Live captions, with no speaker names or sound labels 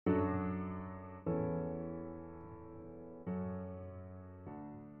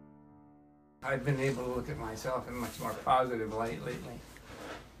I've been able to look at myself in a much more positive light lately.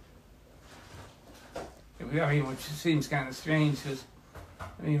 I mean, which seems kind of strange because,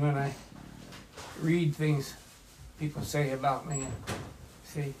 I mean, when I read things people say about me and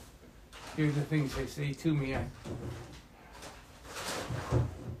say, hear the things they say to me,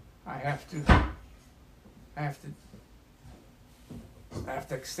 I have to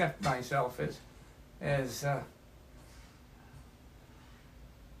accept myself as a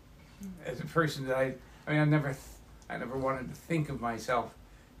person that I mean, I never wanted to think of myself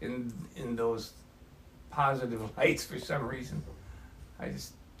in those positive lights for some reason. I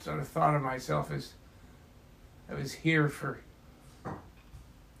just sort of thought of myself as I was here for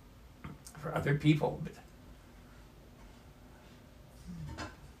other people. But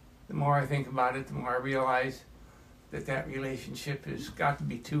the more I think about it, the more I realize that relationship has got to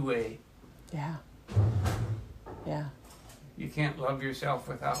be two-way. Yeah. Yeah. You can't love yourself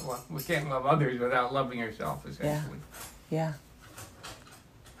without we can't love others without loving yourself, essentially. Yeah.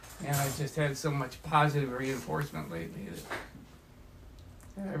 And I've just had so much positive reinforcement lately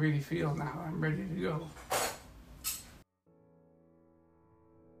that I really feel now I'm ready to go.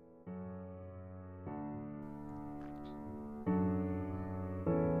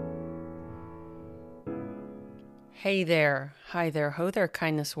 Hey there. Hi there. Ho there,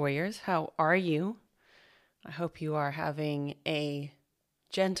 kindness warriors. How are you? I hope you are having a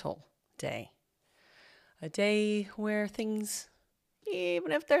gentle day. A day where things,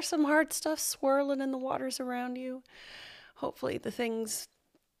 even if there's some hard stuff swirling in the waters around you, hopefully the things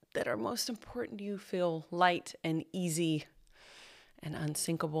that are most important to you feel light and easy and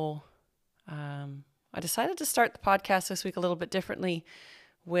unsinkable. I decided to start the podcast this week a little bit differently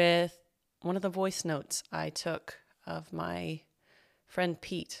with one of the voice notes I took of my friend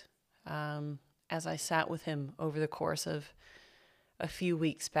Pete as I sat with him over the course of a few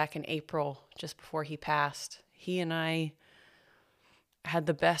weeks back in April, just before he passed. He and I had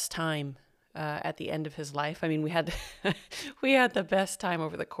the best time at the end of his life. I mean, we had the best time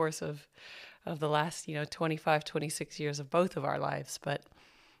over the course of the last 25, 26 years of both of our lives, but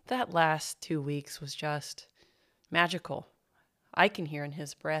that last 2 weeks was just magical. I can hear in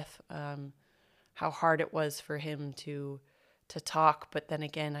his breath how hard it was for him to talk, but then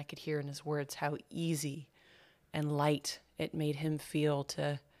again, I could hear in his words how easy and light it made him feel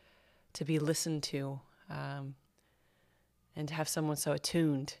to be listened to, and to have someone so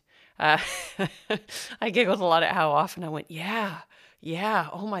attuned. I giggled a lot at how often I went, yeah,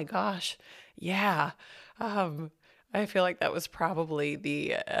 oh my gosh, yeah. I feel like that was probably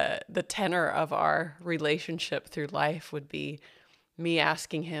the tenor of our relationship through life would be me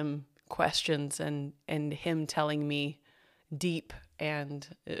asking him questions and him telling me deep and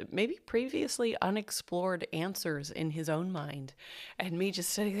maybe previously unexplored answers in his own mind, and me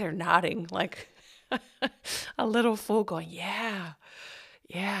just sitting there nodding like a little fool going, yeah.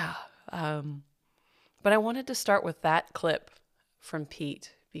 But I wanted to start with that clip from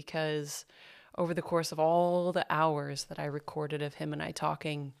Pete because over the course of all the hours that I recorded of him and I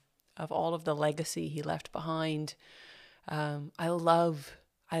talking, of all of the legacy he left behind, I love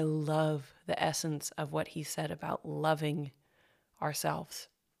the essence of what he said about loving ourselves.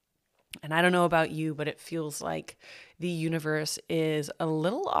 And I don't know about you, but it feels like the universe is a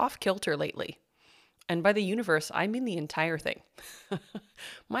little off kilter lately. And by the universe, I mean the entire thing.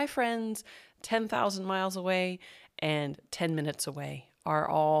 My friends 10,000 miles away and 10 minutes away are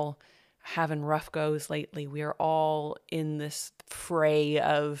all having rough goes lately. We are all in this fray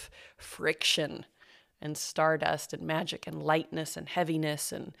of friction and stardust and magic and lightness and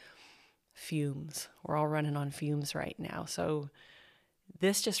heaviness and fumes. We're all running on fumes right now. So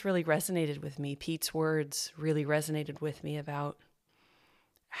this just really resonated with me. Pete's words really resonated with me about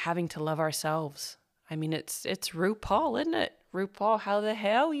having to love ourselves. I mean, it's RuPaul, isn't it? RuPaul, how the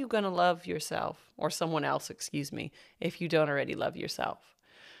hell are you going to love yourself or someone else, excuse me, if you don't already love yourself?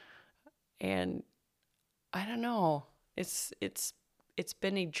 And I don't know. It's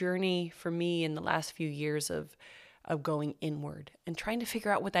been a journey for me in the last few years of going inward and trying to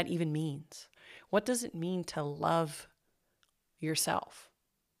figure out what that even means. What does it mean to love yourself?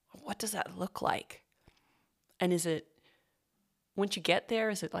 What does that look like? And is it, once you get there,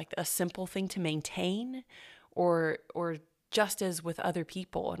 is it like a simple thing to maintain? Or just as with other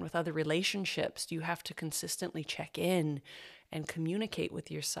people and with other relationships, do you have to consistently check in and communicate with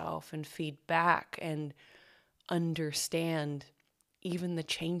yourself and feed back and understand even the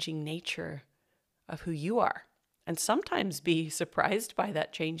changing nature of who you are? And sometimes be surprised by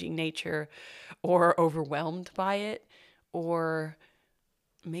that changing nature or overwhelmed by it, or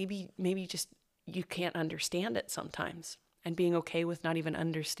maybe just you can't understand it sometimes, and being okay with not even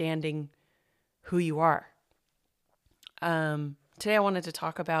understanding who you are. Today I wanted to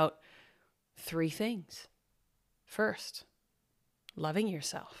talk about 3 things. First, loving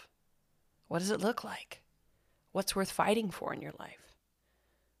yourself. What does it look like? What's worth fighting for in your life?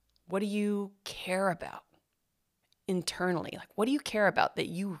 What do you care about internally? Like, what do you care about that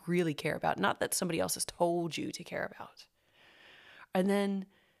you really care about? Not that somebody else has told you to care about. And then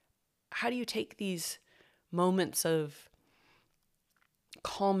how do you take these moments of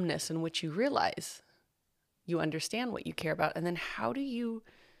calmness in which you realize you understand what you care about? And then how do you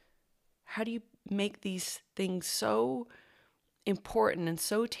make these things so important and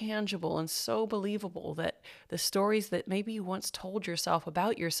so tangible and so believable that the stories that maybe you once told yourself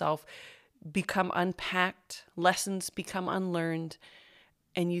about yourself become unpacked, lessons become unlearned,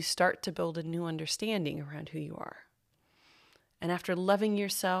 and you start to build a new understanding around who you are? And after loving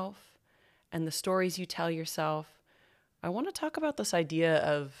yourself and the stories you tell yourself, I want to talk about this idea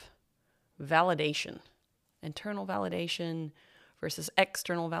of validation, internal validation versus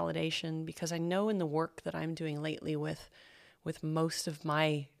external validation, because I know in the work that I'm doing lately with most of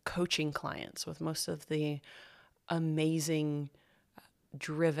my coaching clients, with most of the amazing,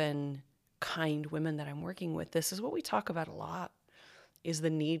 driven, kind women that I'm working with, this is what we talk about a lot, is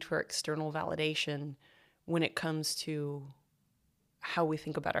the need for external validation when it comes to how we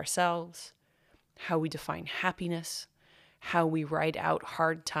think about ourselves, how we define happiness, how we ride out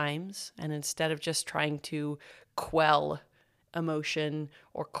hard times, and instead of just trying to quell emotion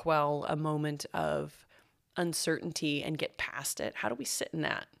or quell a moment of uncertainty and get past it, how do we sit in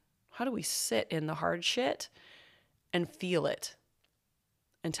that? How do we sit in the hard shit and feel it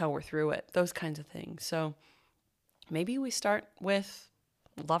until we're through it? Those kinds of things. So maybe we start with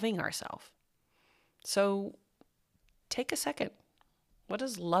loving ourselves. So take a second. What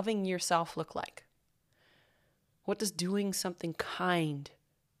does loving yourself look like? What does doing something kind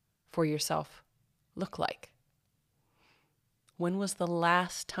for yourself look like? When was the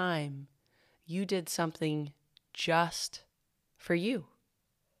last time you did something just for you?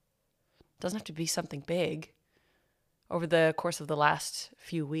 It doesn't have to be something big. Over the course of the last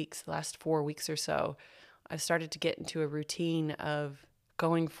few weeks, the last 4 weeks or so, I've started to get into a routine of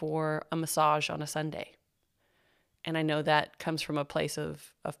going for a massage on a Sunday. And I know that comes from a place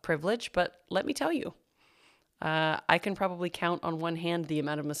of privilege, but let me tell you, I can probably count on one hand the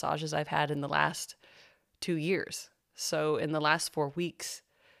amount of massages I've had in the last 2 years. So in the last 4 weeks,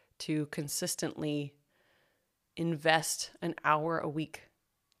 to consistently invest an hour a week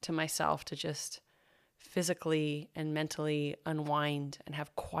to myself to just physically and mentally unwind and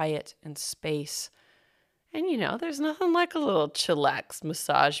have quiet and space. And there's nothing like a little chillax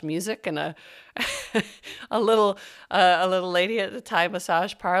massage music and a a little lady at the Thai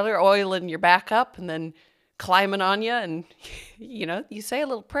massage parlor oiling your back up and then climbing on you, and you say a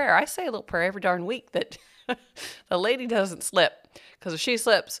little prayer. I say a little prayer every darn week that the lady doesn't slip, because if she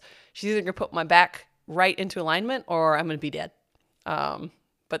slips, she's either gonna put my back right into alignment or I'm gonna be dead.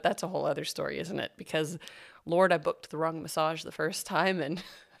 But that's a whole other story, isn't it? Because Lord, I booked the wrong massage the first time, and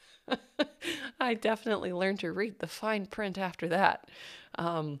I definitely learned to read the fine print after that.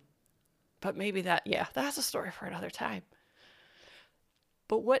 But maybe that's a story for another time.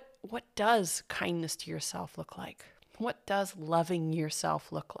 But what does kindness to yourself look like? What does loving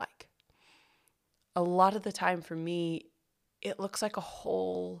yourself look like? A lot of the time for me, it looks like a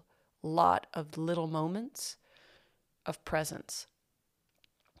whole lot of little moments of presence,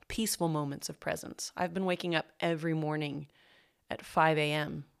 peaceful moments of presence. I've been waking up every morning at 5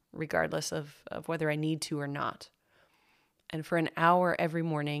 a.m., regardless of whether I need to or not. And for an hour every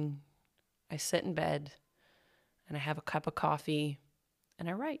morning, I sit in bed and I have a cup of coffee and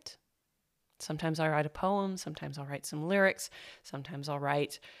I write. Sometimes I write a poem, sometimes I'll write some lyrics, sometimes I'll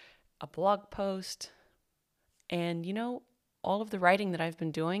write a blog post. And all of the writing that I've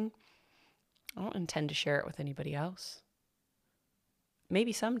been doing, I don't intend to share it with anybody else.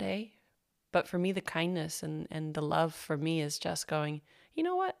 Maybe someday. But for me, the kindness and the love for me is just going, you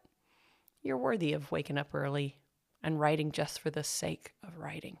know what? You're worthy of waking up early and writing just for the sake of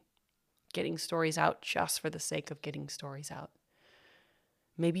writing. Getting stories out just for the sake of getting stories out.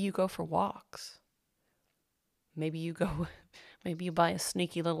 Maybe you go for walks. Maybe you buy a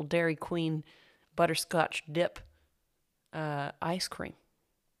sneaky little Dairy Queen butterscotch dip ice cream.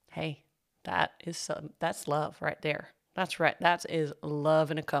 Hey, that's love right there. That's right. That is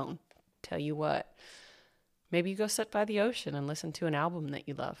love in a cone. Tell you what. Maybe you go sit by the ocean and listen to an album that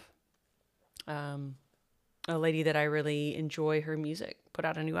you love. A lady that I really enjoy her music put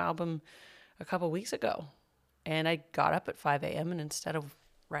out a new album a couple weeks ago. And I got up at 5 a.m. and instead of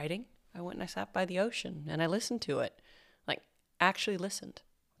writing, I went and I sat by the ocean and I listened to it. Like, actually listened.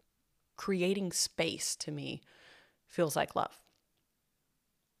 creating space to me feels like love.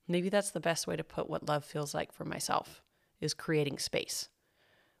 Maybe that's the best way to put what love feels like for myself, is creating space.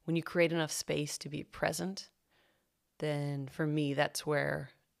 When you create enough space to be present, then for me, that's where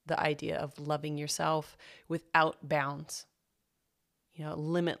the idea of loving yourself without bounds,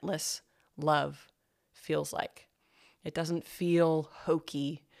 limitless love feels like. It doesn't feel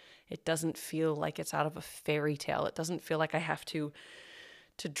hokey. It doesn't feel like it's out of a fairy tale. It doesn't feel like I have to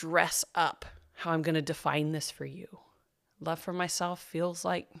dress up how I'm going to define this for you. Love for myself feels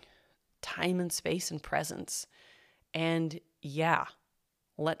like time and space and presence. And yeah,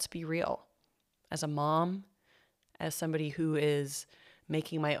 let's be real. As a mom, as somebody who is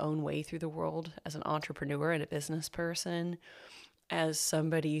making my own way through the world, as an entrepreneur and a business person, as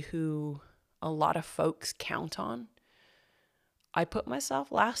somebody who a lot of folks count on, I put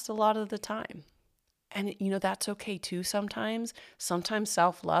myself last a lot of the time. And, that's okay too sometimes. Sometimes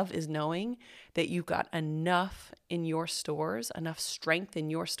self-love is knowing that you've got enough in your stores, enough strength in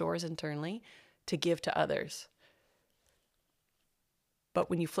your stores internally to give to others. But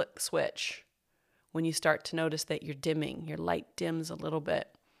when you flip the switch, when you start to notice that you're dimming, your light dims a little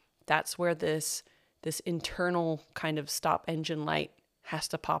bit, that's where this internal kind of stop engine light has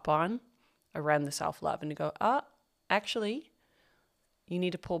to pop on around the self-love, and to go, actually, you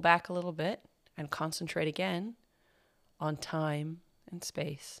need to pull back a little bit and concentrate again on time and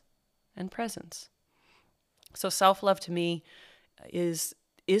space and presence. So self-love to me is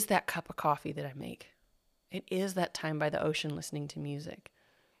that cup of coffee that I make. It is that time by the ocean listening to music.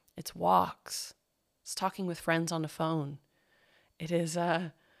 It's walks. It's talking with friends on the phone. It is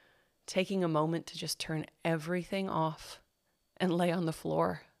taking a moment to just turn everything off and lay on the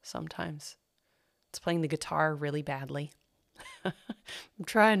floor sometimes. It's playing the guitar really badly. I'm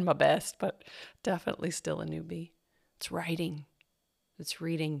trying my best, but definitely still a newbie. It's writing. It's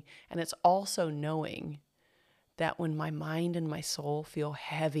reading. And it's also knowing that when my mind and my soul feel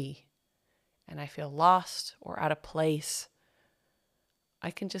heavy and I feel lost or out of place, I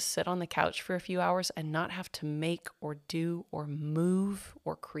can just sit on the couch for a few hours and not have to make or do or move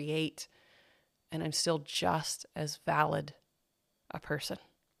or create. And I'm still just as valid a person,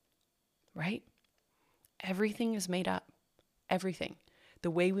 right? Everything is made up. Everything. The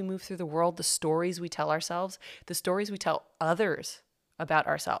way we move through the world, the stories we tell ourselves, the stories we tell others about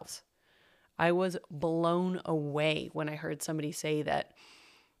ourselves. I was blown away when I heard somebody say that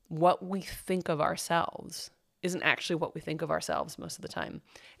what we think of ourselves isn't actually what we think of ourselves most of the time.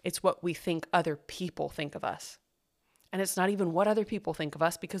 It's what we think other people think of us. And it's not even what other people think of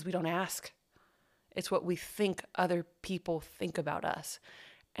us because we don't ask. It's what we think other people think about us.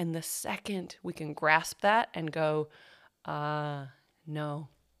 And the second we can grasp that and go, no,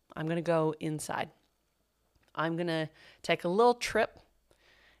 I'm going to go inside. I'm going to take a little trip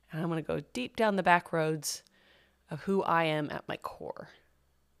and I'm going to go deep down the back roads of who I am at my core.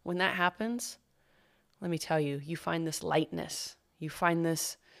 When that happens, let me tell you, you find this lightness. You find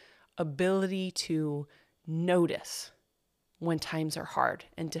this ability to notice when times are hard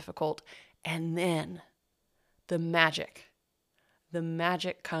and difficult. And then the magic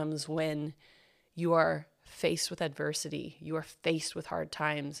comes when you are faced with adversity, you are faced with hard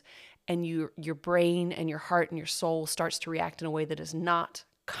times, and your brain and your heart and your soul starts to react in a way that is not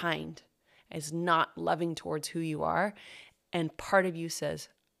kind, is not loving towards who you are. And part of you says,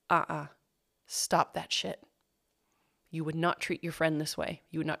 stop that shit. You would not treat your friend this way.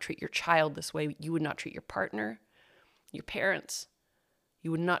 You would not treat your child this way. You would not treat your partner, your parents.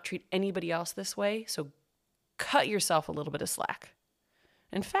 You would not treat anybody else this way. So cut yourself a little bit of slack.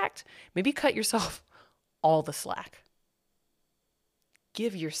 In fact, maybe cut yourself all the slack.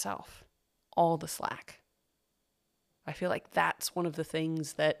 Give yourself all the slack. I feel like that's one of the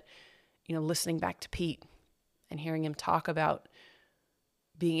things that, listening back to Pete and hearing him talk about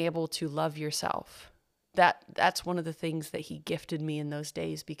being able to love yourself, that's one of the things that he gifted me in those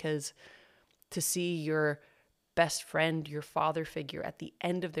days, because to see your best friend, your father figure at the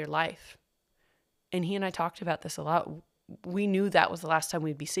end of their life, and he and I talked about this a lot, we knew that was the last time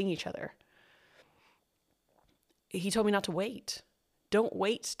we'd be seeing each other. He told me not to wait. Don't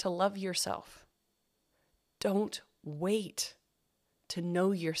wait to love yourself. Don't wait to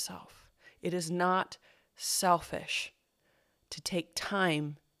know yourself. It is not selfish to take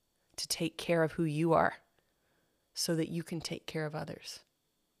time to take care of who you are so that you can take care of others.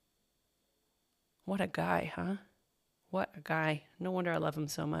 What a guy, huh? What a guy. No wonder I love him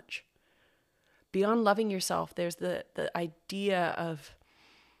so much. Beyond loving yourself, there's the idea of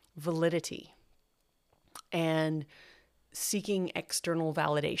validity and seeking external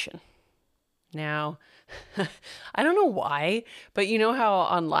validation. Now, I don't know why, but you know how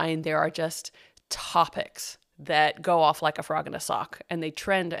online there are just topics that go off like a frog in a sock, and they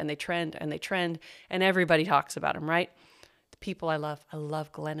trend and they trend and they trend, and everybody talks about them, right? The people I love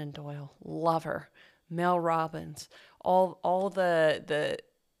Glennon Doyle, love her, Mel Robbins, all the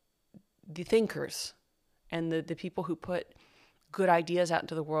thinkers and the people who put good ideas out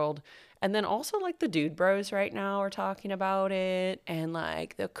into the world. And then also like the dude bros right now are talking about it, and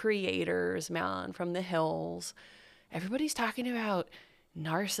like the creators, man, from the hills. Everybody's talking about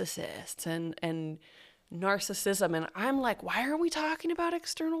narcissists and narcissism. And I'm like, why are we talking about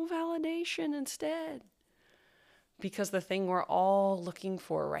external validation instead? Because the thing we're all looking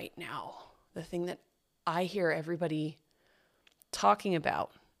for right now, the thing that I hear everybody talking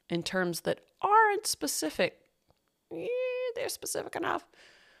about in terms that aren't specific, they're specific enough,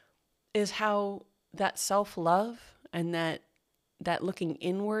 is how that self-love and that looking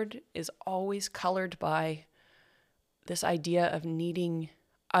inward is always colored by this idea of needing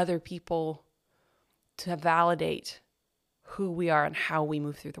other people to validate who we are and how we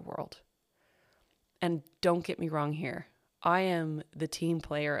move through the world. And don't get me wrong here. I am the team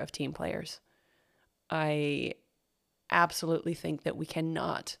player of team players. I absolutely think that we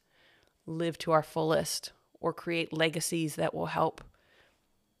cannot live to our fullest or create legacies that will help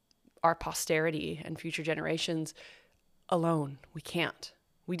our posterity and future generations alone. We can't.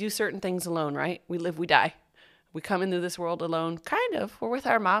 We do certain things alone, right? We live, we die. We come into this world alone, kind of. We're with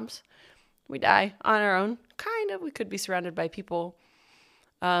our moms. We die on our own, kind of. We could be surrounded by people.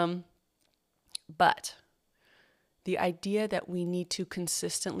 But the idea that we need to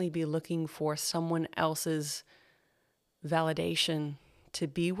consistently be looking for someone else's validation to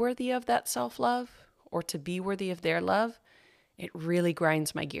be worthy of that self-love or to be worthy of their love, it really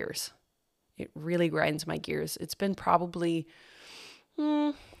grinds my gears. It really grinds my gears. It's been probably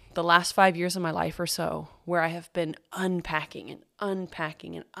the last 5 years of my life or so where I have been unpacking and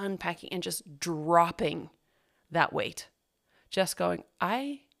unpacking and unpacking and just dropping that weight. Just going,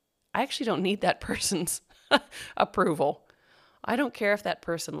 I actually don't need that person's approval. I don't care if that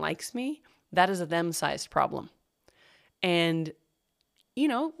person likes me. That is a them-sized problem. And, you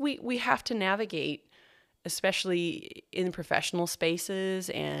know, we have to navigate, especially in professional spaces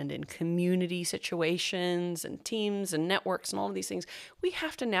and in community situations and teams and networks and all of these things. We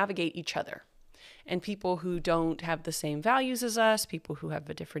have to navigate each other. And people who don't have the same values as us, people who have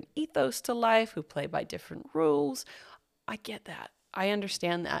a different ethos to life, who play by different rules. I get that. I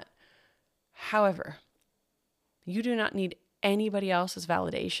understand that. However, you do not need anybody else's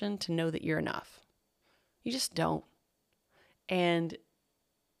validation to know that you're enough. You just don't. And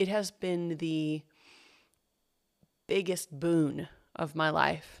it has been the biggest boon of my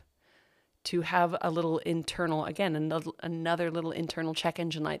life to have a little internal, again, another little internal check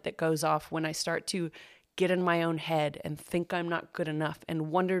engine light that goes off when I start to get in my own head and think I'm not good enough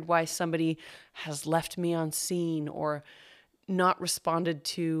and wondered why somebody has left me on scene or not responded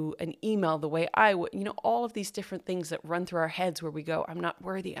to an email the way I would, all of these different things that run through our heads where we go, I'm not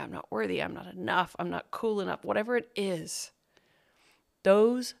worthy, I'm not enough, I'm not cool enough, whatever it is.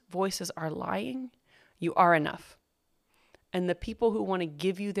 Those voices are lying. You are enough. And the people who want to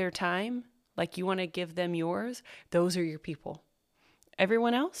give you their time, like you want to give them yours, those are your people.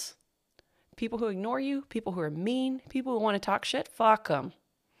 Everyone else, people who ignore you, people who are mean, people who want to talk shit, fuck them.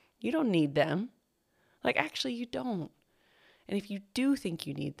 You don't need them. Like, actually, you don't. And if you do think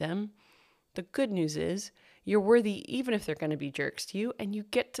you need them, the good news is you're worthy even if they're going to be jerks to you, and you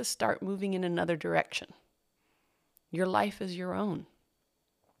get to start moving in another direction. Your life is your own.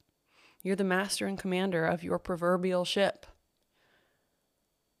 You're the master and commander of your proverbial ship.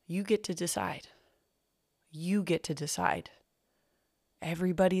 You get to decide. You get to decide.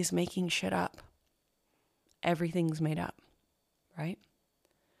 Everybody's making shit up. Everything's made up, right?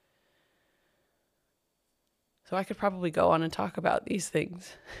 So I could probably go on and talk about these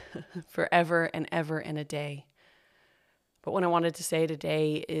things forever and ever and a day. But what I wanted to say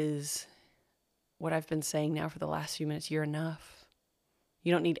today is what I've been saying now for the last few minutes. You're enough.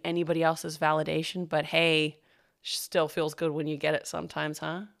 You don't need anybody else's validation, but hey, still feels good when you get it sometimes,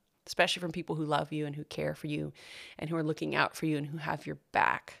 huh? Especially from people who love you and who care for you and who are looking out for you and who have your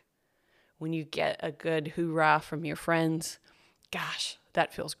back. When you get a good hoorah from your friends, gosh,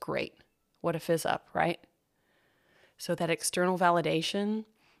 that feels great. What a fizz up, right? So that external validation,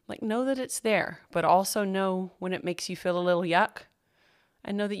 like, know that it's there, but also know when it makes you feel a little yuck,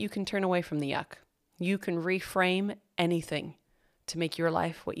 and know that you can turn away from the yuck. You can reframe anything to make your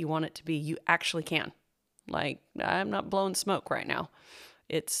life what you want it to be. You actually can. Like, I'm not blowing smoke right now.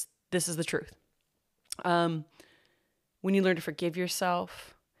 This is the truth. When you learn to forgive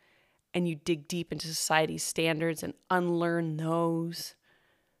yourself and you dig deep into society's standards and unlearn those,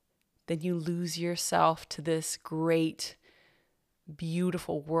 then you lose yourself to this great,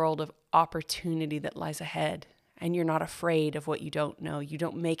 beautiful world of opportunity that lies ahead. And you're not afraid of what you don't know. You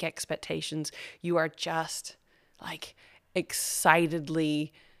don't make expectations. You are just like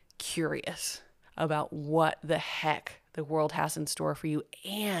excitedly curious about what the heck the world has in store for you,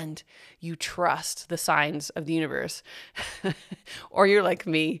 and you trust the signs of the universe. Or you're like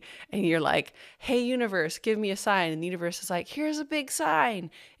me and you're like, hey, universe, give me a sign. And the universe is like, here's a big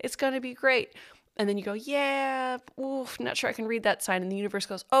sign. It's going to be great. And then you go, yeah, oof, not sure I can read that sign. And the universe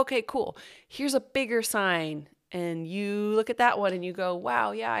goes, okay, cool. Here's a bigger sign. And you look at that one and you go,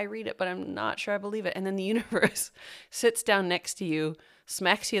 wow, yeah, I read it, but I'm not sure I believe it. And then the universe sits down next to you,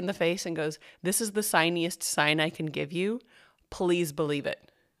 smacks you in the face and goes, this is the signiest sign I can give you. Please believe it.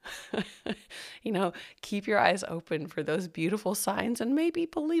 Keep your eyes open for those beautiful signs and maybe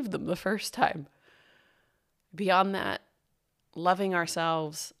believe them the first time. Beyond that, loving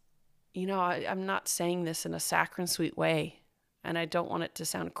ourselves, I'm not saying this in a saccharine sweet way, and I don't want it to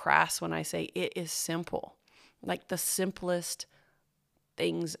sound crass when I say it is simple. Like the simplest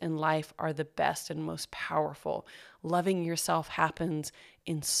things in life are the best and most powerful. Loving yourself happens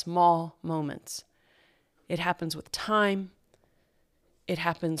in small moments. It happens with time. It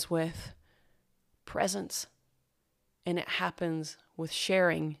happens with presence. And it happens with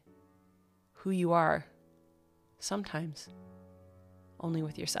sharing who you are, sometimes only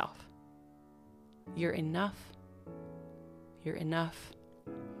with yourself. You're enough. You're enough.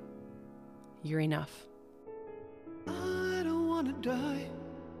 You're enough. I don't want to die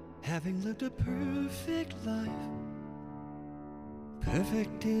having lived a perfect life.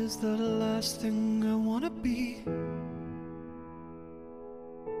 Perfect is the last thing I want to be.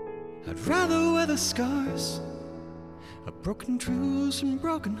 I'd rather wear the scars of broken truths and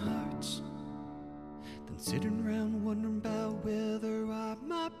broken hearts than sitting around wondering about whether I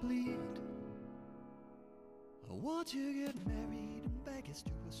might bleed. I want to get married in Vegas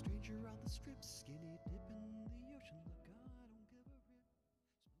to a stranger on the strip, skinny dipping.